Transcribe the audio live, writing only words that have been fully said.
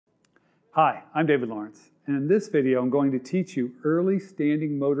Hi, I'm David Lawrence, and in this video I'm going to teach you early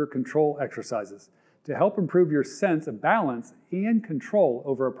standing motor control exercises to help improve your sense of balance and control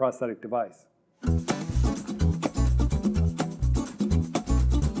over a prosthetic device.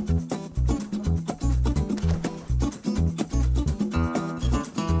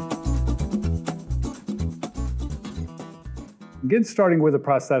 Again, starting with a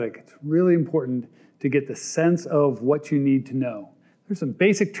prosthetic, it's really important to get the sense of what you need to know. There's some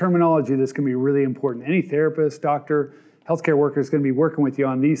basic terminology that's going to be really important. Any therapist, doctor, healthcare worker is going to be working with you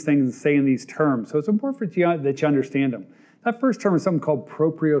on these things and saying these terms. So it's important that you understand them. That first term is something called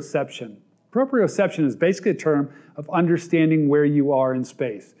proprioception. Proprioception is basically a term of understanding where you are in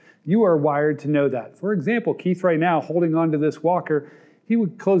space. You are wired to know that. For example, Keith right now holding onto this walker, he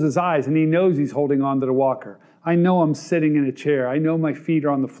would close his eyes and he knows he's holding onto the walker. I know I'm sitting in a chair. I know my feet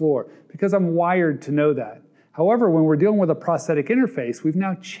are on the floor because I'm wired to know that. However, when we're dealing with a prosthetic interface, we've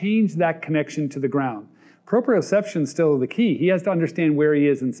now changed that connection to the ground. Proprioception is still the key. He has to understand where he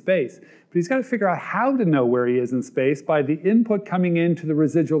is in space, but he's got to figure out how to know where he is in space by the input coming into the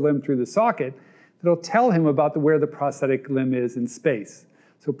residual limb through the socket that'll tell him about where the prosthetic limb is in space.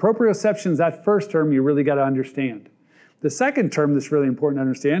 So proprioception is that first term you really got to understand. The second term that's really important to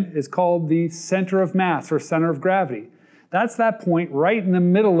understand is called the center of mass or center of gravity. That's that point right in the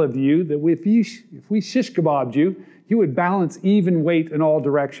middle of you that if we shish kebabbed you, you would balance even weight in all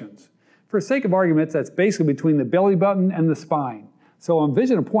directions. For sake of arguments, that's basically between the belly button and the spine. So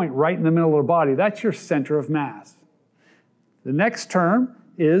envision a point right in the middle of the body. That's your center of mass. The next term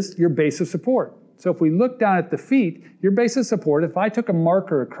is your base of support. So if we look down at the feet, your base of support, if I took a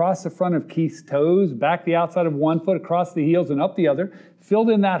marker across the front of Keith's toes, back the outside of one foot, across the heels and up the other, filled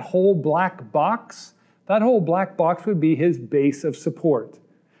in that whole black box, that whole black box would be his base of support,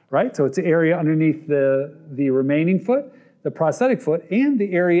 right? So it's the area underneath the remaining foot, the prosthetic foot, and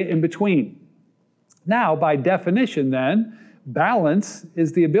the area in between. Now, by definition then, balance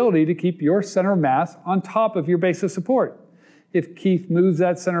is the ability to keep your center of mass on top of your base of support. If Keith moves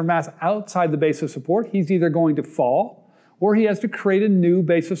that center of mass outside the base of support, he's either going to fall or he has to create a new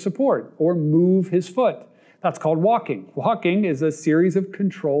base of support or move his foot. That's called walking. Walking is a series of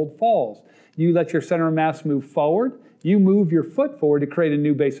controlled falls. You let your center of mass move forward, you move your foot forward to create a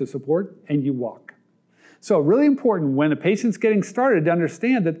new base of support, and you walk. So really important when a patient's getting started to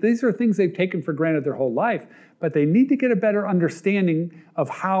understand that these are things they've taken for granted their whole life, but they need to get a better understanding of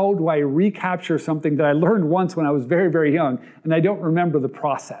how do I recapture something that I learned once when I was very, very young, and I don't remember the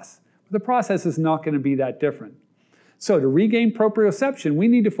process. The process is not going to be that different. So to regain proprioception, we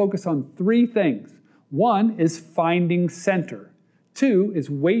need to focus on three things. One is finding center. Two is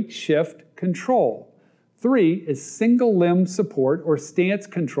weight shift control. Three is single limb support or stance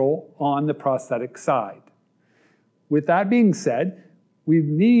control on the prosthetic side. With that being said, we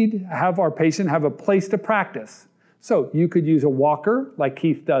need to have our patient have a place to practice. So you could use a walker like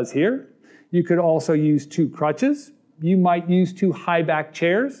Keith does here. You could also use two crutches. You might use two high back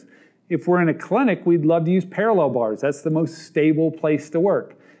chairs. If we're in a clinic, we'd love to use parallel bars. That's the most stable place to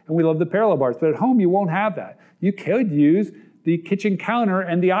work. And we love the parallel bars, but at home you won't have that. You could use the kitchen counter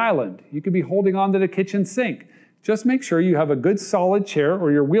and the island. You could be holding onto the kitchen sink. Just make sure you have a good solid chair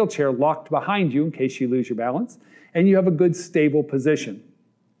or your wheelchair locked behind you in case you lose your balance, and you have a good stable position.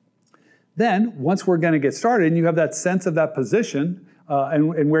 Then, once we're going to get started and you have that sense of that position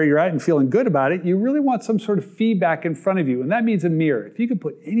and where you're at and feeling good about it, you really want some sort of feedback in front of you, and that means a mirror. If you could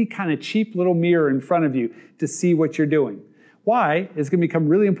put any kind of cheap little mirror in front of you to see what you're doing. Why is going to become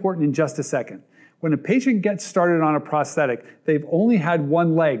really important in just a second. When a patient gets started on a prosthetic, they've only had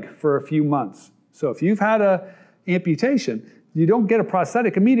one leg for a few months. So if you've had an amputation, you don't get a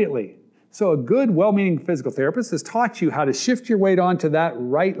prosthetic immediately. So a good, well-meaning physical therapist has taught you how to shift your weight onto that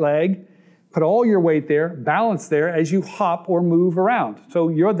right leg, put all your weight there, balance there as you hop or move around.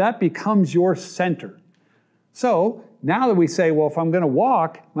 So that becomes your center. So now that we say, well, if I'm going to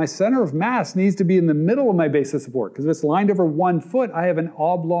walk, my center of mass needs to be in the middle of my base of support, because if it's lined over one foot, I have an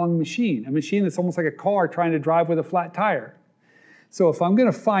oblong machine, a machine that's almost like a car trying to drive with a flat tire. So if I'm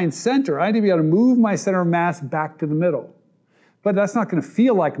going to find center, I need to be able to move my center of mass back to the middle. But that's not going to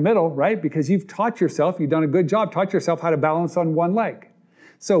feel like middle, right? Because you've taught yourself, you've done a good job, taught yourself how to balance on one leg.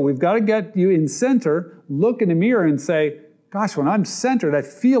 So we've got to get you in center, look in the mirror and say, gosh, when I'm centered, I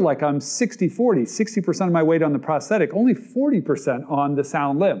feel like I'm 60-40, 60% of my weight on the prosthetic, only 40% on the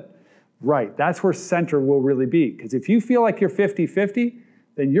sound limb. Right, that's where center will really be. Because if you feel like you're 50-50,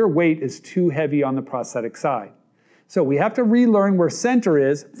 then your weight is too heavy on the prosthetic side. So we have to relearn where center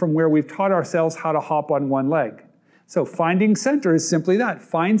is from where we've taught ourselves how to hop on one leg. So finding center is simply that.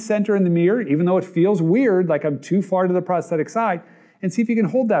 Find center in the mirror, even though it feels weird, like I'm too far to the prosthetic side, and see if you can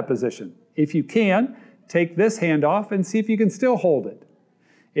hold that position. If you can, take this hand off and see if you can still hold it.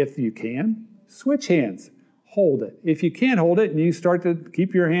 If you can, switch hands. Hold it. If you can't hold it and you start to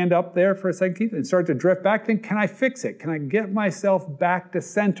keep your hand up there for a second, Keith, and start to drift back, then can I fix it? Can I get myself back to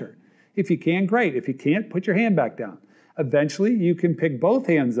center? If you can, great. If you can't, put your hand back down. Eventually, you can pick both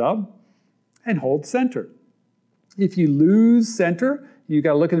hands up and hold center. If you lose center, you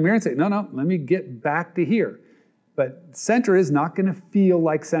got to look in the mirror and say, no, let me get back to here. But center is not going to feel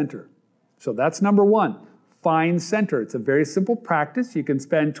like center. So that's number one. Find center. It's a very simple practice. You can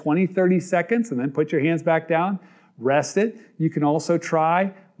spend 20, 30 seconds and then put your hands back down, rest it. You can also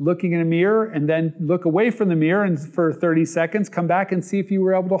try looking in a mirror and then look away from the mirror and for 30 seconds, come back and see if you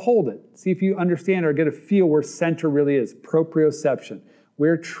were able to hold it. See if you understand or get a feel where center really is, proprioception,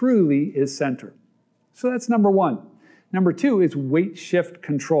 where truly is center. So that's number one. Number two is weight shift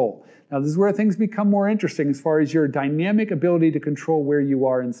control. Now this is where things become more interesting as far as your dynamic ability to control where you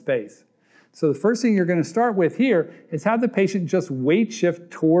are in space. So the first thing you're going to start with here is have the patient just weight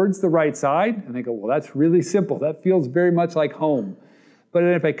shift towards the right side. And they go, well, that's really simple. That feels very much like home. But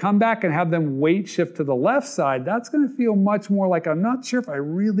if I come back and have them weight shift to the left side, that's going to feel much more like I'm not sure if I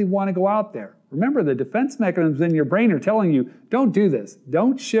really want to go out there. Remember, the defense mechanisms in your brain are telling you, don't do this.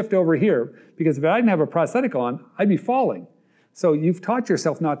 Don't shift over here, because if I didn't have a prosthetic on, I'd be falling. So you've taught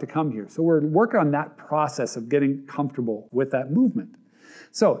yourself not to come here. So we're working on that process of getting comfortable with that movement.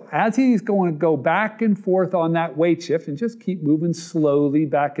 So as he's going to go back and forth on that weight shift and just keep moving slowly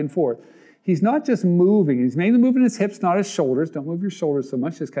back and forth, he's not just moving, he's mainly moving his hips, not his shoulders. Don't move your shoulders so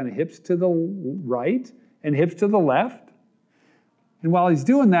much, just kind of hips to the right and hips to the left. And while he's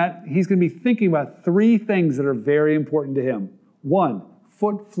doing that, he's going to be thinking about three things that are very important to him. One,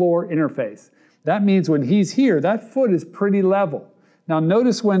 foot-floor interface. That means when he's here, that foot is pretty level. Now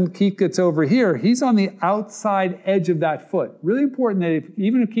notice when Keith gets over here, he's on the outside edge of that foot. Really important that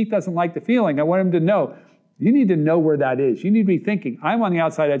even if Keith doesn't like the feeling, I want him to know, you need to know where that is. You need to be thinking, I'm on the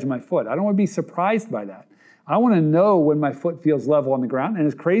outside edge of my foot. I don't want to be surprised by that. I want to know when my foot feels level on the ground. And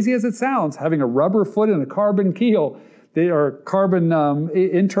as crazy as it sounds, having a rubber foot and a carbon keel, or carbon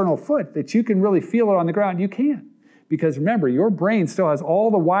internal foot, that you can really feel it on the ground, you can. Because remember, your brain still has all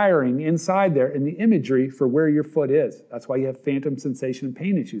the wiring inside there and the imagery for where your foot is. That's why you have phantom sensation and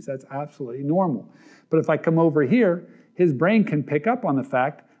pain issues. That's absolutely normal. But if I come over here, his brain can pick up on the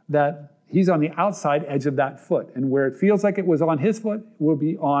fact that he's on the outside edge of that foot. And where it feels like it was on his foot will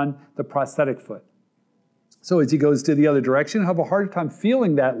be on the prosthetic foot. So as he goes to the other direction, he'll have a hard time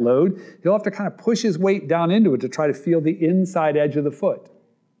feeling that load. He'll have to kind of push his weight down into it to try to feel the inside edge of the foot.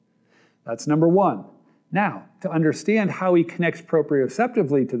 That's number one. Now, to understand how he connects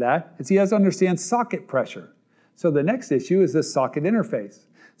proprioceptively to that, is he has to understand socket pressure. So the next issue is the socket interface.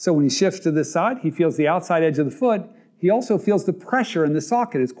 So when he shifts to this side, he feels the outside edge of the foot. He also feels the pressure in the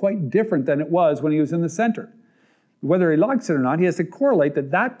socket is quite different than it was when he was in the center. Whether he likes it or not, he has to correlate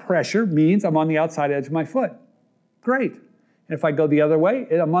that that pressure means I'm on the outside edge of my foot. Great. And if I go the other way,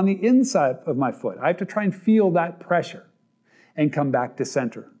 I'm on the inside of my foot. I have to try and feel that pressure and come back to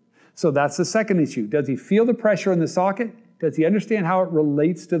center. So that's the second issue. Does he feel the pressure in the socket? Does he understand how it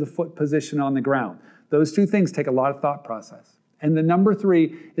relates to the foot position on the ground? Those two things take a lot of thought process. And the number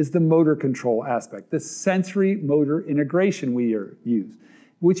three is the motor control aspect, the sensory motor integration we use,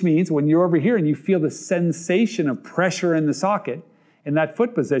 which means when you're over here and you feel the sensation of pressure in the socket in that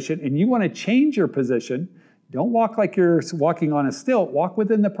foot position and you want to change your position, don't walk like you're walking on a stilt, walk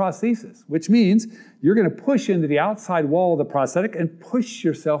within the prosthesis, which means you're going to push into the outside wall of the prosthetic and push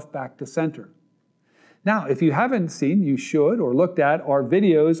yourself back to center. Now, if you haven't seen, you should, or looked at our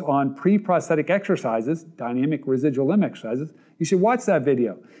videos on pre-prosthetic exercises, dynamic residual limb exercises, you should watch that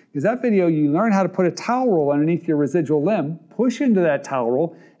video. Because that video, you learn how to put a towel roll underneath your residual limb, push into that towel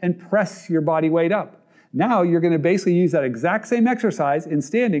roll, and press your body weight up. Now you're going to basically use that exact same exercise in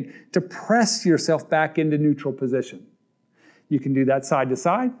standing to press yourself back into neutral position. You can do that side to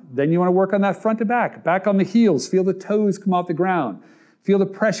side. Then you want to work on that front to back. Back on the heels, feel the toes come off the ground. Feel the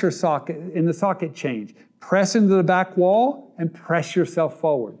pressure socket in the socket change. Press into the back wall and press yourself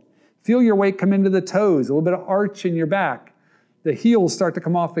forward. Feel your weight come into the toes, a little bit of arch in your back. The heels start to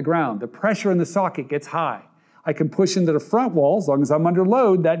come off the ground. The pressure in the socket gets high. I can push into the front wall. As long as I'm under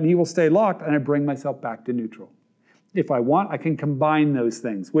load, that knee will stay locked, and I bring myself back to neutral. If I want, I can combine those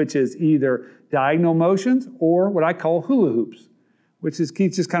things, which is either diagonal motions or what I call hula hoops, which is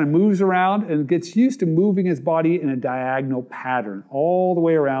Keith just kind of moves around and gets used to moving his body in a diagonal pattern all the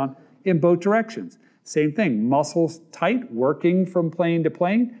way around in both directions. Same thing, muscles tight, working from plane to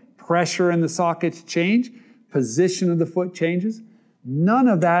plane, pressure in the sockets change, position of the foot changes. None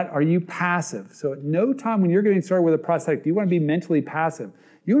of that are you passive. So at no time when you're getting started with a prosthetic, do you want to be mentally passive.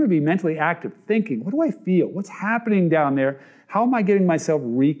 You want to be mentally active, thinking, what do I feel? What's happening down there? How am I getting myself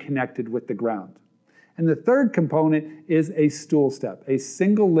reconnected with the ground? And the third component is a stool step, a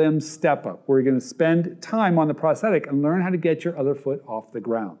single limb step up, where you're going to spend time on the prosthetic and learn how to get your other foot off the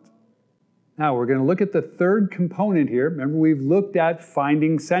ground. Now we're going to look at the third component here. Remember, we've looked at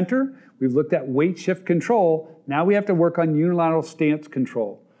finding center, we've looked at weight shift control. Now we have to work on unilateral stance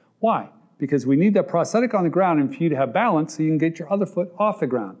control. Why? Because we need that prosthetic on the ground and for you to have balance so you can get your other foot off the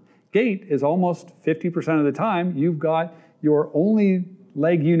ground. Gait is almost 50% of the time you've got your only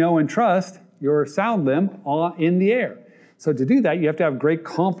leg you know and trust, your sound limb, in the air. So to do that, you have to have great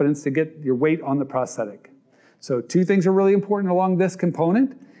confidence to get your weight on the prosthetic. So two things are really important along this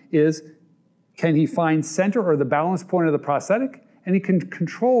component is, can he find center or the balance point of the prosthetic? And he can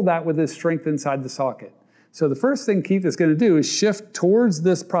control that with his strength inside the socket. So the first thing Keith is going to do is shift towards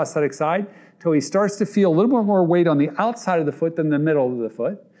this prosthetic side till he starts to feel a little bit more weight on the outside of the foot than the middle of the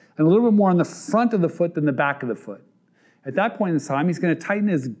foot, and a little bit more on the front of the foot than the back of the foot. At that point in time, he's going to tighten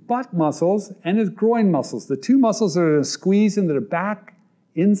his butt muscles and his groin muscles. The two muscles are going to squeeze into the back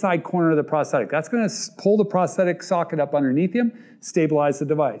inside corner of the prosthetic. That's going to pull the prosthetic socket up underneath him, stabilize the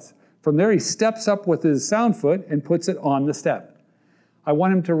device. From there, he steps up with his sound foot and puts it on the step. I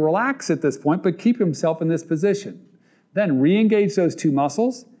want him to relax at this point, but keep himself in this position. Then re-engage those two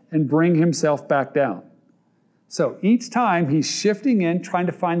muscles and bring himself back down. So each time he's shifting in, trying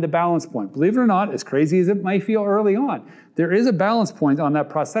to find the balance point. Believe it or not, as crazy as it may feel early on, there is a balance point on that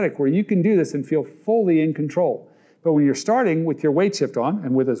prosthetic where you can do this and feel fully in control. But when you're starting with your weight shift on,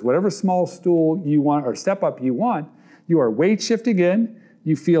 and with this whatever small stool you want or step up you want, you are weight shifting in,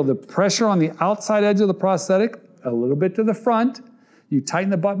 you feel the pressure on the outside edge of the prosthetic, a little bit to the front, you tighten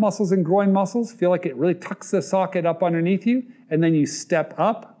the butt muscles and groin muscles, feel like it really tucks the socket up underneath you, and then you step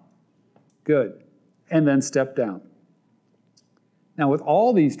up, good, and then step down. Now with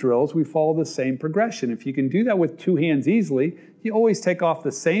all these drills, we follow the same progression. If you can do that with two hands easily, you always take off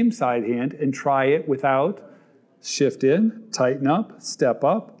the same side hand and try it without shift in, tighten up,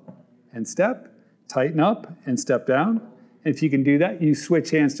 and step, tighten up, and step down. And if you can do that, you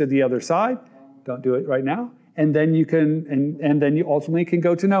switch hands to the other side. Don't do it right now. And then you can, and then you ultimately can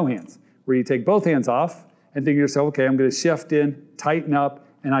go to no hands, where you take both hands off and think to yourself, okay, I'm going to shift in, tighten up,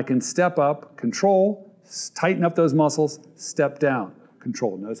 and I can step up, control, tighten up those muscles, step down,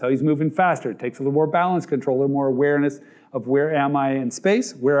 control. Notice how he's moving faster. It takes a little more balance control, a little more awareness of where am I in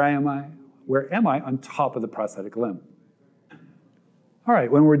space, where am I on top of the prosthetic limb. All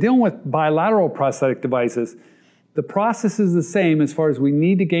right, when we're dealing with bilateral prosthetic devices, the process is the same as far as we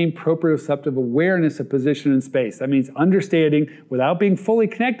need to gain proprioceptive awareness of position in space. That means understanding, without being fully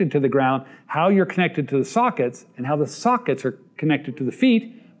connected to the ground, how you're connected to the sockets and how the sockets are connected to the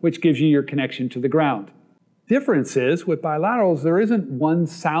feet, which gives you your connection to the ground. Difference is, with bilaterals, there isn't one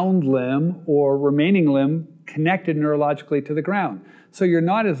sound limb or remaining limb connected neurologically to the ground. So you're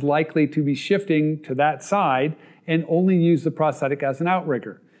not as likely to be shifting to that side and only use the prosthetic as an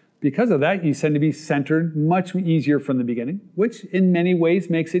outrigger. Because of that, you tend to be centered much easier from the beginning, which in many ways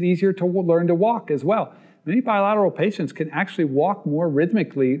makes it easier to learn to walk as well. Many bilateral patients can actually walk more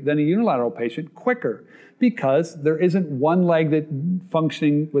rhythmically than a unilateral patient quicker because there isn't one leg that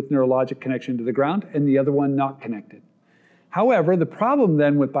functioning with neurologic connection to the ground and the other one not connected. However, the problem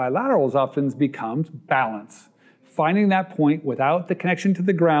then with bilaterals often becomes balance. Finding that point without the connection to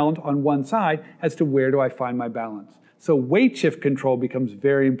the ground on one side as to where do I find my balance. So weight shift control becomes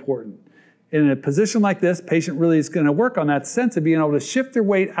very important. In a position like this, patient really is going to work on that sense of being able to shift their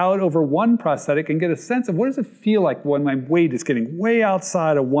weight out over one prosthetic and get a sense of what does it feel like when my weight is getting way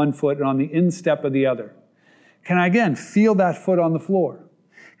outside of one foot and on the instep of the other. Can I again feel that foot on the floor?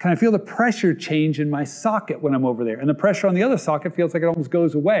 Can I feel the pressure change in my socket when I'm over there? And the pressure on the other socket feels like it almost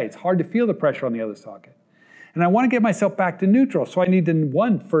goes away. It's hard to feel the pressure on the other socket. And I want to get myself back to neutral. So I need to,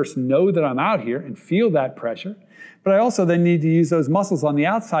 one, first know that I'm out here and feel that pressure. But I also then need to use those muscles on the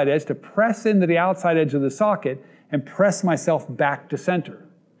outside edge to press into the outside edge of the socket and press myself back to center.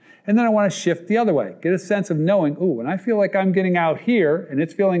 And then I want to shift the other way. Get a sense of knowing, ooh, when I feel like I'm getting out here and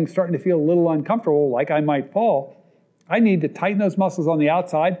it's starting to feel a little uncomfortable, like I might fall, I need to tighten those muscles on the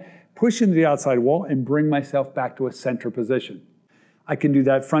outside, push into the outside wall, and bring myself back to a center position. I can do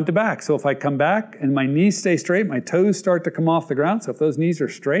that front to back. So if I come back and my knees stay straight, my toes start to come off the ground. So if those knees are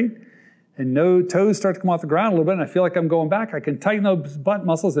straight and no toes start to come off the ground a little bit and I feel like I'm going back, I can tighten those butt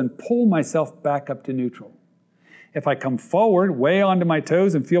muscles and pull myself back up to neutral. If I come forward way onto my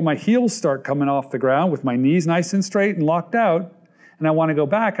toes and feel my heels start coming off the ground with my knees nice and straight and locked out, and I want to go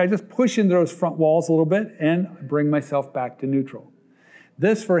back, I just push into those front walls a little bit and bring myself back to neutral.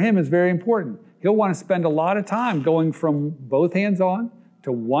 This for him is very important. He'll want to spend a lot of time going from both hands on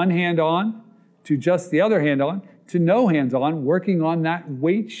to one hand on, to just the other hand on, to no hands on, working on that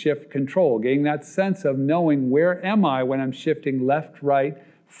weight shift control, getting that sense of knowing where am I when I'm shifting left, right,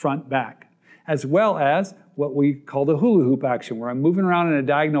 front, back, as well as what we call the hula hoop action, where I'm moving around in a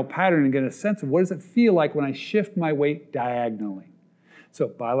diagonal pattern and get a sense of what does it feel like when I shift my weight diagonally. So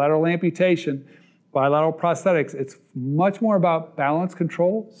bilateral amputation, bilateral prosthetics, it's much more about balance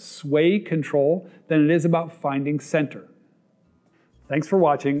control, sway control, than it is about finding center. Thanks for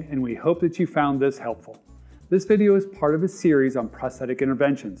watching, and we hope that you found this helpful. This video is part of a series on prosthetic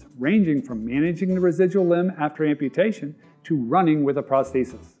interventions, ranging from managing the residual limb after amputation to running with a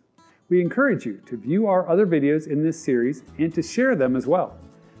prosthesis. We encourage you to view our other videos in this series and to share them as well.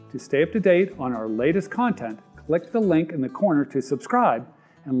 To stay up to date on our latest content, click the link in the corner to subscribe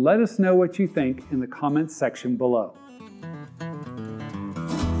and let us know what you think in the comments section below.